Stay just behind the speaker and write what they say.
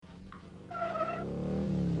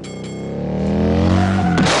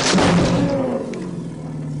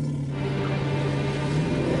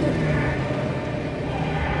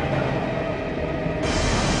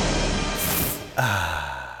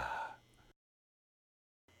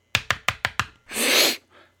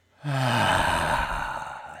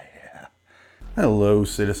Yeah. Hello,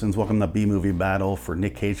 citizens. Welcome to B-Movie Battle for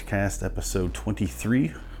Nick Cage Cast, episode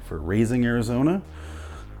 23 for Raising Arizona.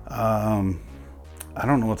 I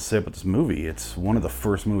don't know what to say about this movie. It's one of the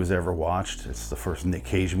first movies I ever watched. It's the first Nick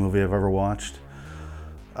Cage movie I've ever watched.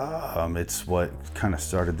 It's what kind of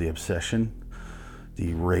started the obsession,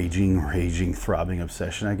 the raging, throbbing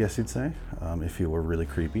obsession, I guess you'd say, if you were really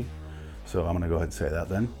creepy. So I'm going to go ahead and say that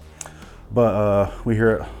then. But we here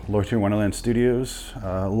at Loiter Wonderland Studios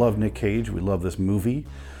love Nick Cage. We love this movie.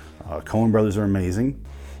 Coen Brothers are amazing.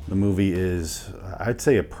 The movie is, I'd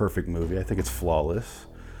say, a perfect movie. I think it's flawless.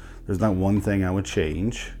 There's not one thing I would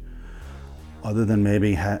change, other than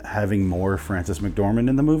maybe having more Frances McDormand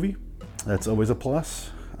in the movie. That's always a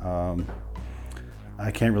plus. I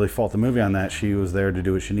can't really fault the movie on that. She was there to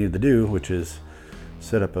do what she needed to do, which is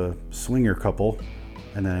set up a swinger couple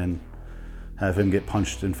and then have him get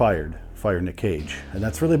punched and fire Nick Cage. And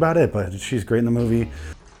that's really about it, but she's great in the movie.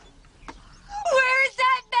 Where's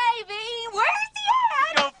that baby? Where's he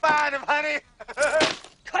at? Go find him, honey.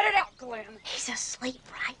 Cut it out, Glenn. He's asleep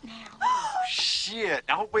right now. Oh, shit.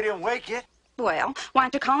 I hope we didn't wake you. Well, why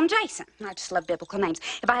don't you call him Jason? I just love biblical names.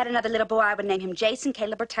 If I had another little boy, I would name him Jason,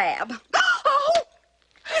 Caleb, or Tab. Oh,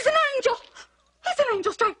 he's an angel. He's an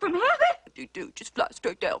angel straight from heaven. Dude, just fly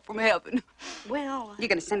straight down from heaven. Well, you're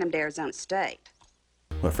going to send him to Arizona State.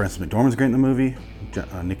 But Frances McDormand's great in the movie.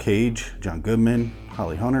 Nick Cage, John Goodman,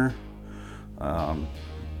 Holly Hunter,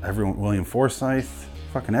 everyone, William Forsythe,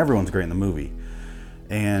 fucking everyone's great in the movie.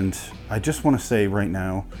 And I just want to say right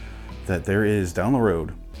now that there is down the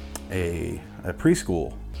road a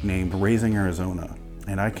preschool named Raising Arizona.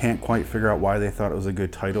 And I can't quite figure out why they thought it was a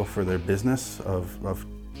good title for their business of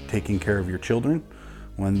taking care of your children,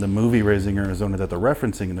 when the movie Raising Arizona that they're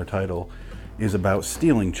referencing in their title is about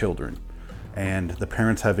stealing children and the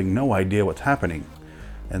parents having no idea what's happening.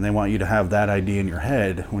 And they want you to have that idea in your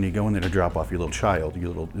head when you go in there to drop off your little child, your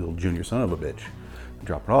little junior son of a bitch.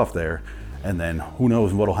 Drop it off there, and then who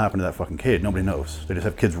knows what'll happen to that fucking kid. Nobody knows. They just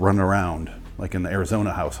have kids running around like in the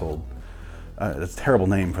Arizona household. That's a terrible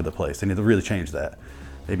name for the place. They need to really change that.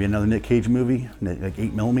 Maybe another Nick Cage movie, like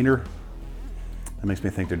 8mm. That makes me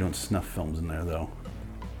think they're doing snuff films in there, though.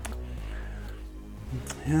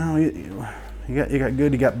 You know, you got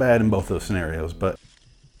good, you got bad in both those scenarios, but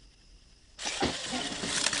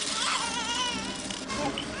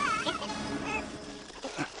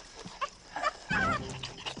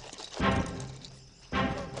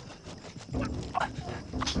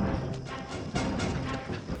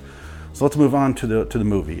so let's move on to the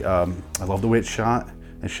movie. I love the way it's shot.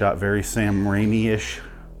 It's shot very Sam Raimi-ish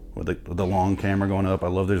with the long camera going up. I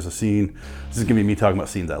love there's a scene. This is gonna be me talking about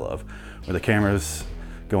scenes I love, where the camera's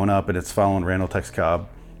going up and it's following Randall Tex Cobb,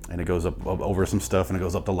 and it goes up over some stuff and it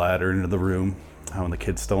goes up the ladder into the room. How when the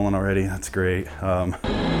kid's stolen already, that's great.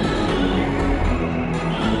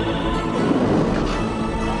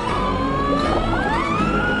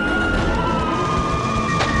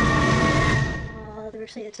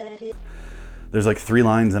 There's like 3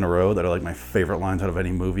 lines in a row that are like my favorite lines out of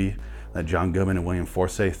any movie that John Goodman and William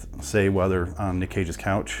Forsythe say while they're on Nick Cage's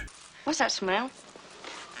couch. What's that smell?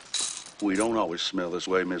 We don't always smell this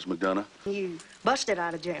way, Ms. McDonough. You busted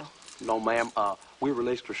out of jail. No, ma'am. We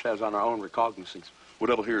released ourselves on our own recognizance.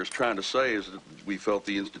 What Ella here is trying to say is that we felt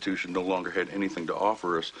the institution no longer had anything to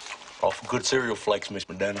offer us. Awful good cereal flakes, Miss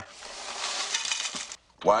McDonough.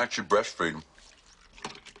 Why aren't you breastfeeding?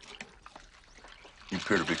 You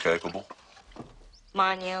appear to be capable.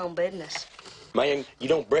 Mind your own business. Man, you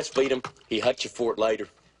don't breastfeed him, he huts you for it later.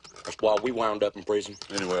 That's why we wound up in prison.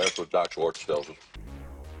 Anyway, that's what Doc Schwartz tells us.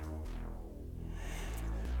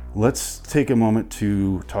 Let's take a moment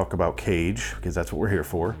to talk about Cage, because that's what we're here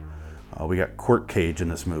for. We got Court Cage in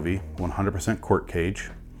this movie, 100% Court Cage.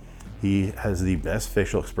 He has the best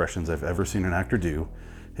facial expressions I've ever seen an actor do.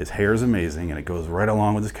 His hair is amazing, and it goes right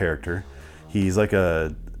along with his character. He's like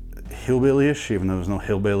a hillbilly-ish, even though there's no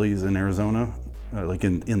hillbillies in Arizona, like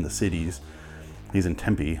in the cities. He's in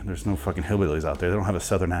Tempe. There's no fucking hillbillies out there. They don't have a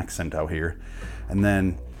southern accent out here.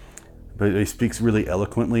 But he speaks really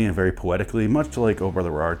eloquently and very poetically, much like Oh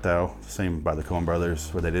Brother Where Art Thou, same by the Coen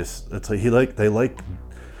Brothers, where they like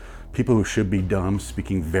people who should be dumb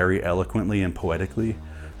speaking very eloquently and poetically.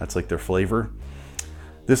 That's like their flavor.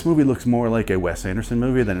 This movie looks more like a Wes Anderson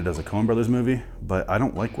movie than it does a Coen Brothers movie, but I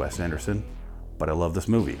don't like Wes Anderson, but I love this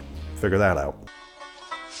movie. Figure that out.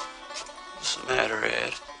 What's the matter,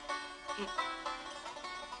 Ed?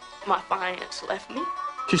 My finance left me.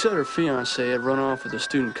 She said her fiancé had run off with a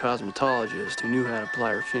student cosmetologist who knew how to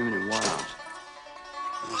apply her feminine wiles.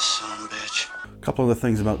 This son of a bitch. A couple of the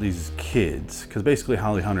things about these kids, because basically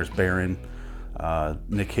Holly Hunter's barren.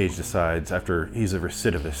 Nick Cage decides, after he's a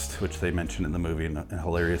recidivist, which they mention in the movie in a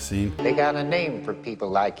hilarious scene. They got a name for people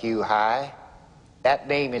like you, Hi. That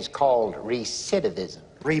name is called recidivism.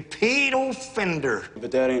 Repeat offender.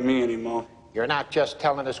 But that ain't me anymore. You're not just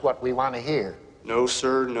telling us what we want to hear. No,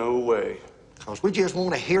 sir, no way. Because we just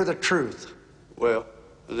want to hear the truth. Well,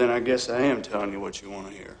 then I guess I am telling you what you want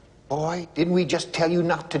to hear. Boy, didn't we just tell you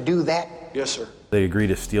not to do that? Yes, sir. They agree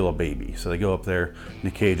to steal a baby. So they go up there.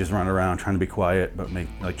 Nick Cage is running around trying to be quiet, but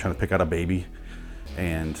trying to pick out a baby.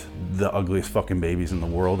 And the ugliest fucking babies in the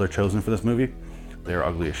world are chosen for this movie. They're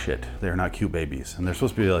ugly as shit. They're not cute babies. And they're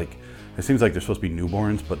supposed to be like, it seems like they're supposed to be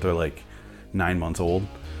newborns, but they're like 9 months old.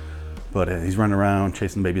 But he's running around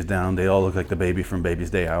chasing babies down. They all look like the baby from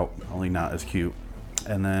Baby's Day Out, only not as cute.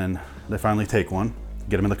 And then they finally take one,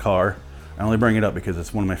 get him in the car. I only bring it up because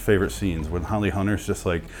it's one of my favorite scenes when Holly Hunter's just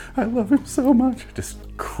like, I love him so much, just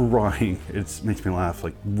crying. It makes me laugh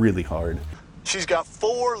like really hard. She's got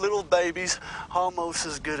 4 little babies, almost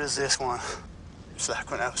as good as this one. It's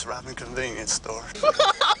like when I was robbing convenience stores.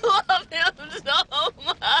 I love him so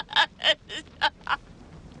much.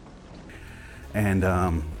 And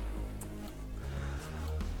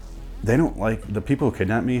they don't like, the people who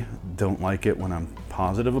kidnap me don't like it when I'm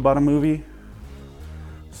positive about a movie.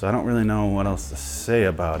 So I don't really know what else to say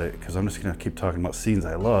about it because I'm just gonna keep talking about scenes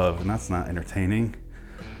I love, and that's not entertaining.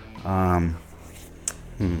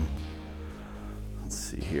 Let's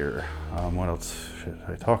see here. What else should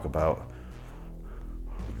I talk about?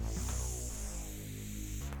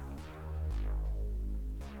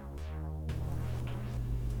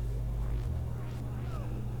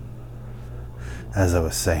 As I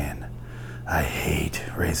was saying, I hate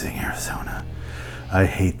Raising Arizona. I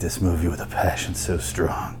hate this movie with a passion so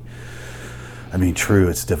strong. I mean, true,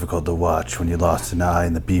 it's difficult to watch when you lost an eye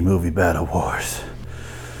in the B-movie Battle Wars,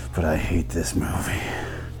 but I hate this movie.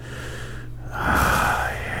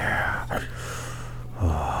 Oh, yeah.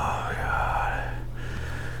 Oh,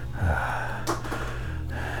 God.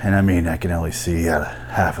 And I mean, I can only see out of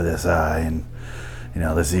half of this eye, and, you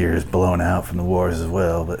know, this ear is blown out from the wars as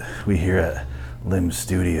well, but we here at Limb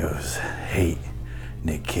Studios hate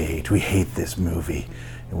Nick Cage. We hate this movie.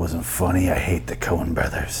 It wasn't funny. I hate the Coen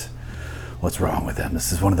brothers. What's wrong with them?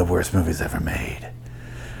 This is one of the worst movies ever made.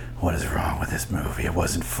 What is wrong with this movie? It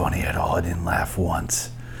wasn't funny at all. I didn't laugh once.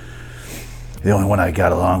 The only one I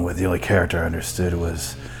got along with, the only character I understood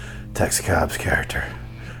was Tex Cobb's character.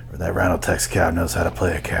 That Ronald Tex Cobb knows how to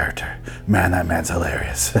play a character. Man, that man's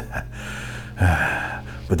hilarious.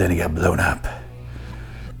 But then he got blown up.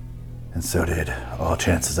 And so did all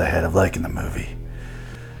chances I had of liking the movie.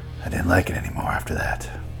 I didn't like it anymore after that.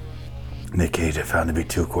 Nick Cage I found to be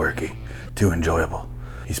too quirky, too enjoyable.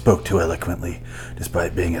 He spoke too eloquently,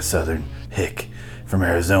 despite being a southern hick from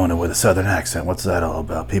Arizona with a southern accent. What's that all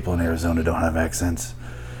about? People in Arizona don't have accents.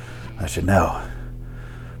 I should know.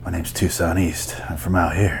 My name's Tucson East. I'm from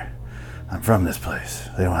out here. I'm from this place.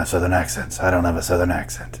 They don't have southern accents. I don't have a southern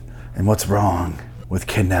accent. And what's wrong with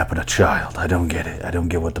kidnapping a child? I don't get it. I don't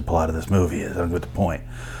get what the plot of this movie is. I don't get the point.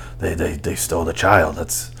 They stole the child.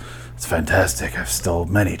 That's fantastic. I've stole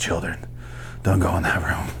many children. Don't go in that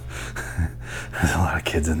room. There's a lot of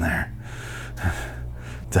kids in there.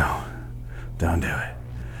 Don't do it.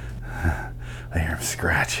 I hear them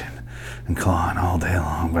scratching and clawing all day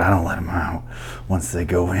long, but I don't let them out. Once they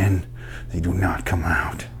go in, they do not come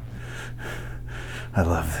out. I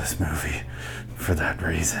love this movie for that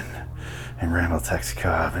reason. And Randall Tex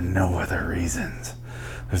Cobb and no other reasons.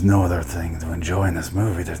 There's no other thing to enjoy in this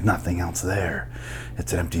movie. There's nothing else there.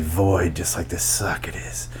 It's an empty void, just like this socket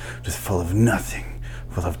is. Just full of nothing,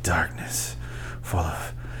 full of darkness, full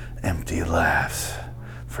of empty laughs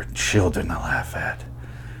for children to laugh at.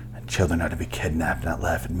 And children are to be kidnapped, not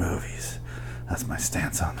laugh at movies. That's my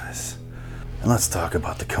stance on this. And let's talk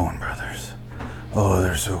about the Coen brothers. Oh,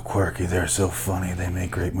 they're so quirky, they're so funny, they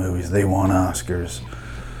make great movies, they won Oscars.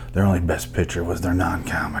 Their only best picture was their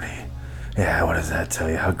non-comedy. Yeah, what does that tell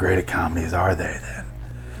you? How great at comedies are they then?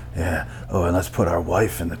 Yeah, oh, and let's put our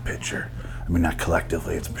wife in the picture. I mean, not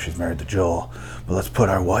collectively, she's married to Joel, but let's put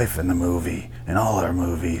our wife in the movie, in all our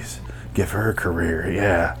movies. Give her a career,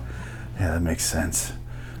 yeah. Yeah, that makes sense.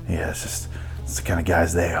 Yeah, it's the kind of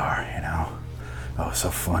guys they are, you know? Oh, so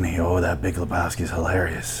funny. Oh, that Big Lebowski's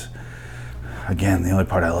hilarious. Again, the only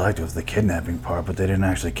part I liked was the kidnapping part, but they didn't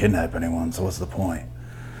actually kidnap anyone, so what's the point?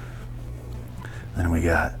 Then we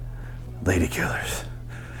got lady killers.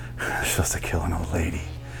 They're supposed to kill an old lady.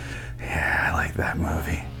 Yeah, I like that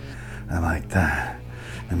movie. I like that.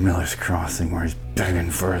 And Miller's Crossing, where he's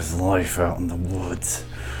begging for his life out in the woods.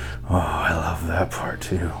 Oh, I love that part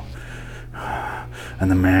too.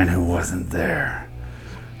 And The Man Who Wasn't There.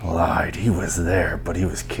 lied. He was there, but he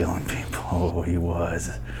was killing people. Oh, he was.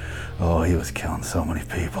 Oh, he was killing so many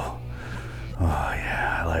people. Oh,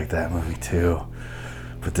 yeah, I like that movie too.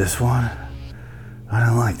 But this one, I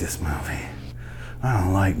don't like this movie. I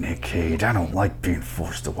don't like Nick Cage. I don't like being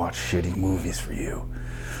forced to watch shitty movies for you.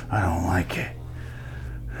 I don't like it.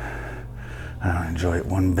 I don't enjoy it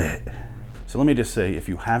one bit. So let me just say, if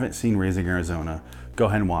you haven't seen Raising Arizona, go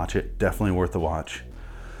ahead and watch it. Definitely worth the watch.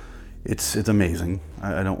 It's amazing.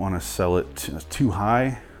 I don't want to sell it too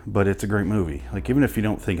high, but it's a great movie. Like, even if you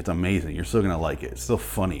don't think it's amazing, you're still gonna like it. It's still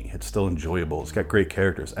funny. It's still enjoyable. It's got great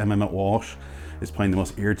characters. Emmett Walsh is playing the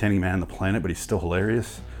most irritating man on the planet, but he's still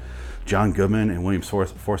hilarious. John Goodman and William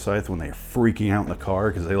Forsythe, when they're freaking out in the car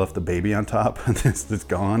because they left the baby on top and it's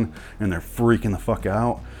gone, and they're freaking the fuck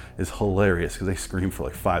out, is hilarious because they scream for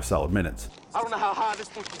like 5 solid minutes. I don't know how high this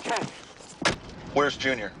thing can catch. Where's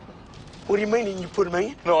Junior? What do you mean? Didn't you put him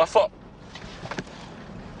in? No, I thought...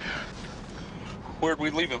 Where'd we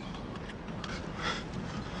leave him?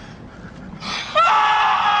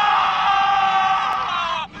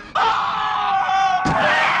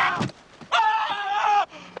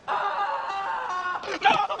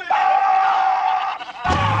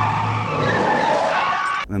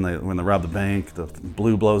 And then when they rob the bank, the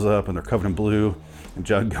blue blows up and they're covered in blue. And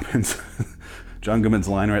John Goodman's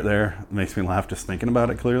line right there makes me laugh just thinking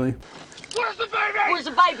about it clearly. Where's the baby? Where's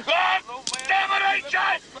the baby? Damn it, AJ!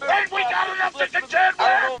 Ain't we got enough to contend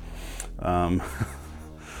with?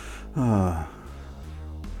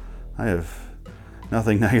 I have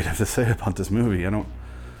nothing negative to say about this movie.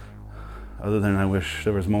 Other than I wish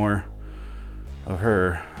there was more of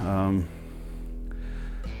her.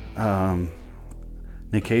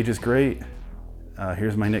 Nick Cage is great.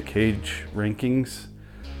 Here's my Nick Cage rankings.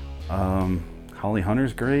 Holly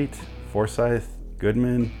Hunter's great. Forsythe,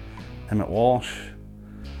 Goodman, Emmett Walsh.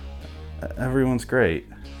 Everyone's great.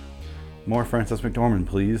 More Frances McDormand,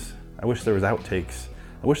 please. I wish there was outtakes.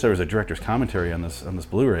 I wish there was a director's commentary on this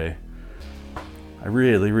Blu-ray. I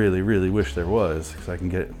really, really, really wish there was, because I can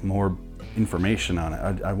get more information on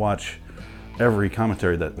it. I watch every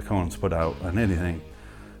commentary that the Coens put out on anything,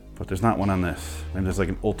 but there's not one on this. Maybe there's like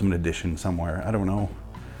an ultimate edition somewhere. I don't know.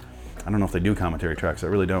 I don't know if they do commentary tracks. I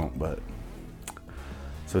really don't, but...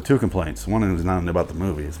 So 2 complaints. One is not about the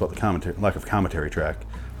movie. It's about the commentary, lack of commentary track.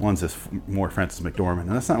 One's just more Frances McDormand.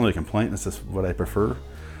 And that's not really a complaint. That's just what I prefer.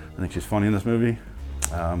 I think she's funny in this movie.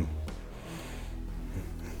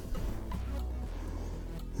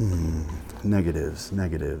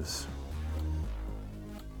 Negatives.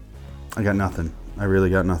 I got nothing. I really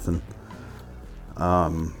got nothing. Yeah,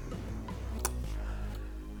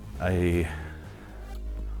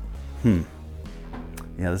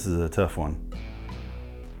 this is a tough one.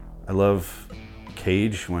 I love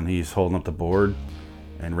Cage when he's holding up the board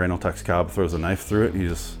and Randall Tex Cobb throws a knife through it. He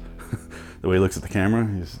just, the way he looks at the camera,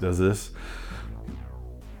 he just does this.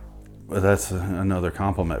 But that's another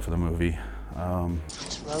compliment for the movie.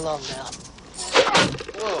 It's real long now.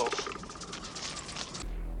 Whoa.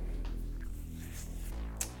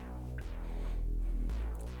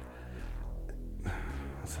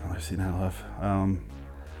 That's another scene I love.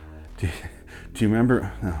 Do you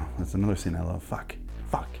remember? No, that's another scene I love. Fuck.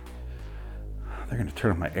 They're gonna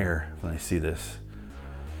turn on my air when they see this.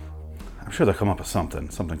 I'm sure they'll come up with something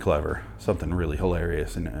clever, something really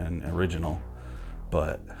hilarious and original,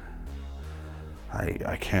 but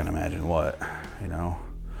I can't imagine what, you know?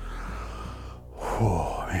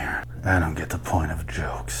 Oh man, I don't get the point of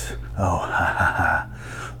jokes. Oh, ha ha ha,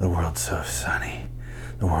 the world's so sunny,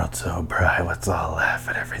 the world's so bright, let's all laugh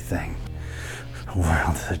at everything. The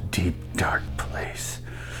world is a deep, dark place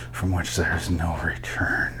from which there is no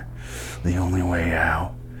return. The only way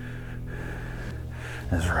out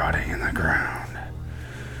is rotting in the ground,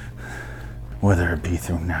 whether it be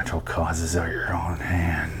through natural causes or your own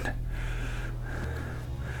hand.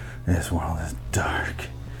 This world is dark.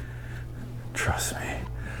 Trust me,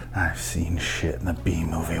 I've seen shit in the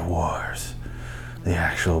B-movie wars. The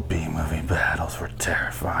actual B-movie battles were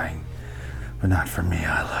terrifying, but not for me.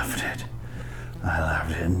 I loved it.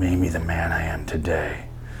 It made me the man I am today.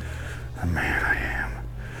 The man I am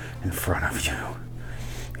in front of you,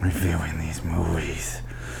 reviewing these movies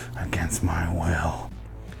against my will.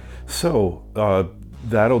 So,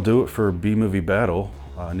 that'll do it for B-Movie Battle,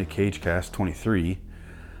 Nick Cage Cast 23,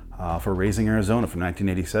 for Raising Arizona from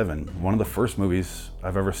 1987. One of the first movies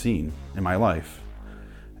I've ever seen in my life,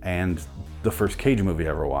 and the first Cage movie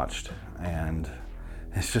I ever watched. And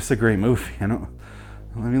it's just a great movie. I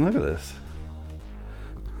mean, look at this.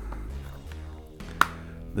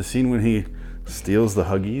 The scene when he steals the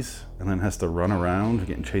Huggies, and then has to run around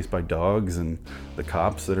getting chased by dogs and the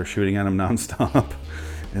cops that are shooting at him nonstop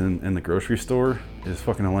in the grocery store is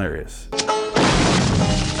fucking hilarious.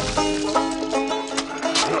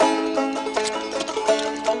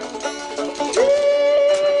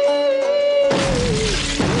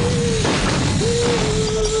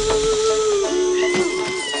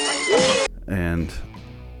 And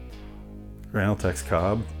Randall Tex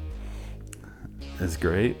Cobb is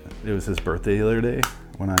great. It was his birthday the other day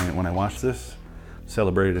when I watched this.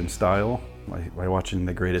 Celebrated in style by watching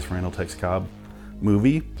the greatest Randall Tex Cobb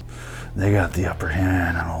movie. They got the upper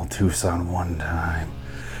hand on old Tucson one time.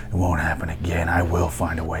 It won't happen again. I will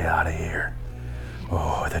find a way out of here.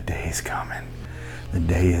 Oh, the day's coming. The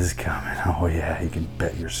day is coming. Oh yeah, you can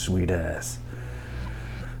bet your sweet ass.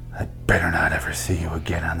 I better not ever see you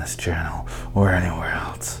again on this channel or anywhere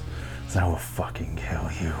else, 'cause I will fucking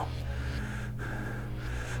kill you.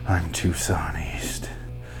 I'm Tucson East.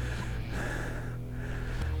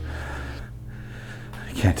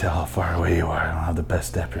 I can't tell how far away you are. I don't have the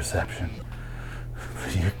best depth perception.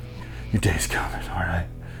 But your day's coming, alright?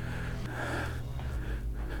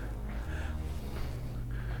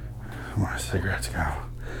 Where do cigarettes go?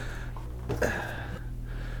 This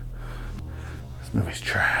movie's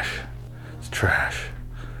trash. It's trash.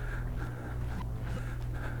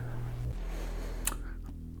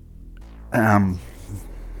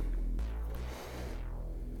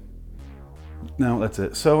 No, that's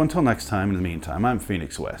it. So until next time, in the meantime, I'm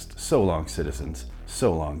Phoenix West. So long, citizens.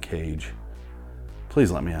 So long, Cage. Please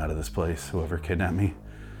let me out of this place, whoever kidnapped me.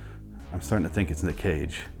 I'm starting to think it's Nick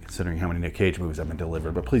Cage, considering how many Nick Cage movies I've been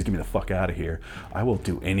delivered, but please get me the fuck out of here. I will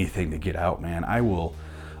do anything to get out, man.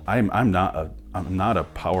 I'm not a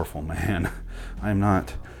powerful man. I'm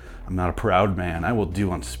not a proud man. I will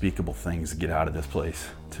do unspeakable things to get out of this place,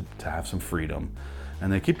 to have some freedom.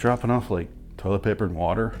 And they keep dropping off like toilet paper and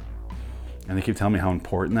water. And they keep telling me how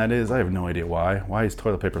important that is. I have no idea why. Why is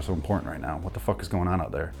toilet paper so important right now? What the fuck is going on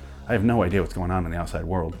out there? I have no idea what's going on in the outside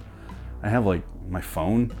world. I have like my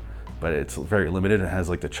phone, but it's very limited. It has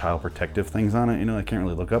like the child protective things on it. You know, I can't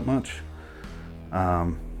really look up much.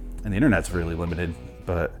 And the internet's really limited,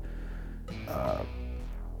 but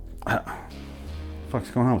what's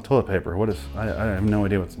going on with toilet paper? I have no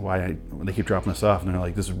idea why they keep dropping this off, and they're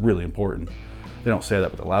like, this is really important. They don't say that,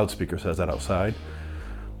 but the loudspeaker says that outside.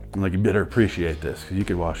 I'm like, you better appreciate this, because you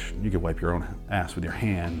could wipe your own ass with your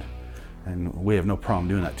hand, and we have no problem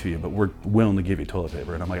doing that to you, but we're willing to give you toilet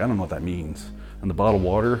paper. And I'm like, I don't know what that means. And the bottled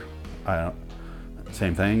water,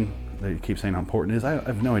 same thing. They keep saying how important it is. I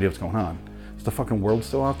have no idea what's going on. Is the fucking world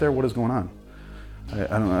still out there? What is going on? I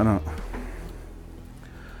don't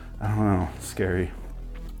know. It's scary.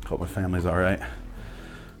 Hope my family's all right.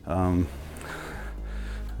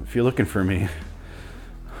 If you're looking for me,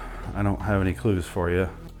 I don't have any clues for you.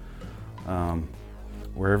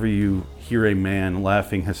 Wherever you hear a man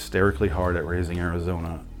laughing hysterically hard at Raising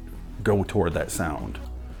Arizona, go toward that sound.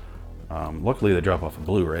 Luckily they drop off a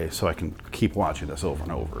Blu-ray so I can keep watching this over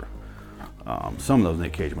and over. Some of those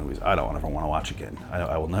Nick Cage movies I don't ever want to watch again.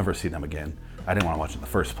 I will never see them again. I didn't want to watch it in the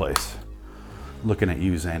first place. Looking at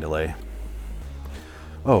you, Zandalay.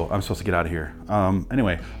 Oh, I'm supposed to get out of here.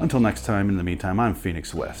 Anyway, until next time, in the meantime, I'm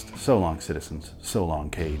Phoenix West. So long, citizens. So long,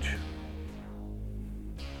 Cage.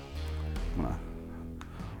 I'm gonna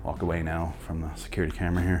walk away now from the security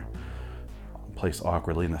camera here. Placed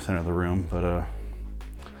awkwardly in the center of the room, but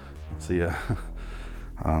let's see ya.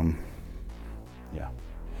 Yeah.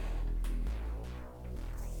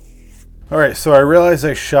 All right, so I realized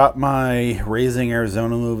I shot my Raising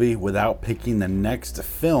Arizona movie without picking the next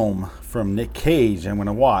film from Nick Cage I'm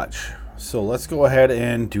gonna watch. So let's go ahead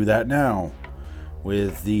and do that now,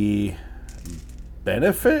 with the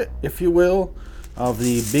benefit, if you will, of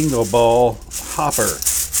the Bingo Ball Hopper.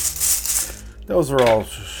 Those are all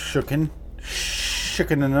shooken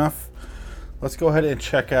enough. Let's go ahead and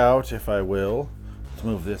check out, if I will. Let's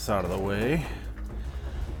move this out of the way.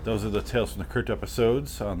 Those are the Tales from the Crypt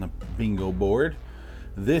episodes on the bingo board.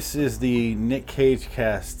 This is the Nick Cage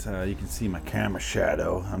cast. You can see my camera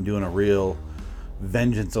shadow. I'm doing a real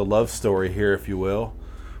Vengeance of Love story here, if you will.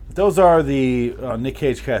 But those are the Nick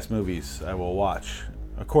Cage cast movies I will watch,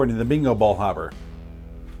 according to the Bingo Ball Hopper.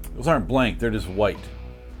 Those aren't blank, they're just white.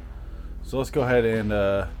 So let's go ahead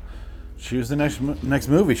and choose the next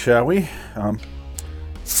movie, shall we? Oh,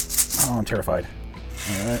 I'm terrified.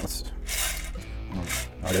 All right, let's...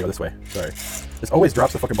 I gotta go this way. Sorry. This always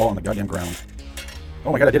drops the fucking ball on the goddamn ground.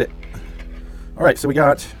 Oh my god, I did it. Alright, so we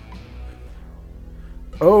got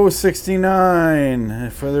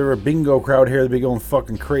 069. For the bingo crowd here, they'll be going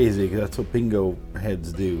fucking crazy, because that's what bingo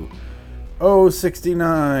heads do.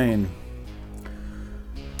 069.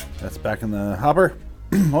 That's back in the hopper.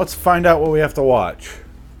 Let's find out what we have to watch.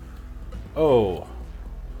 Oh.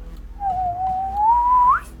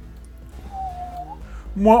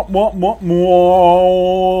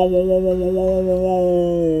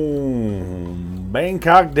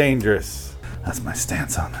 Bangkok Dangerous. That's my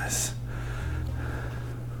stance on this.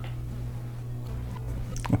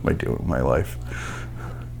 What am I doing with my life?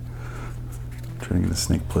 Trying to get a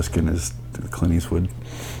Snake Plissken as Clint Eastwood.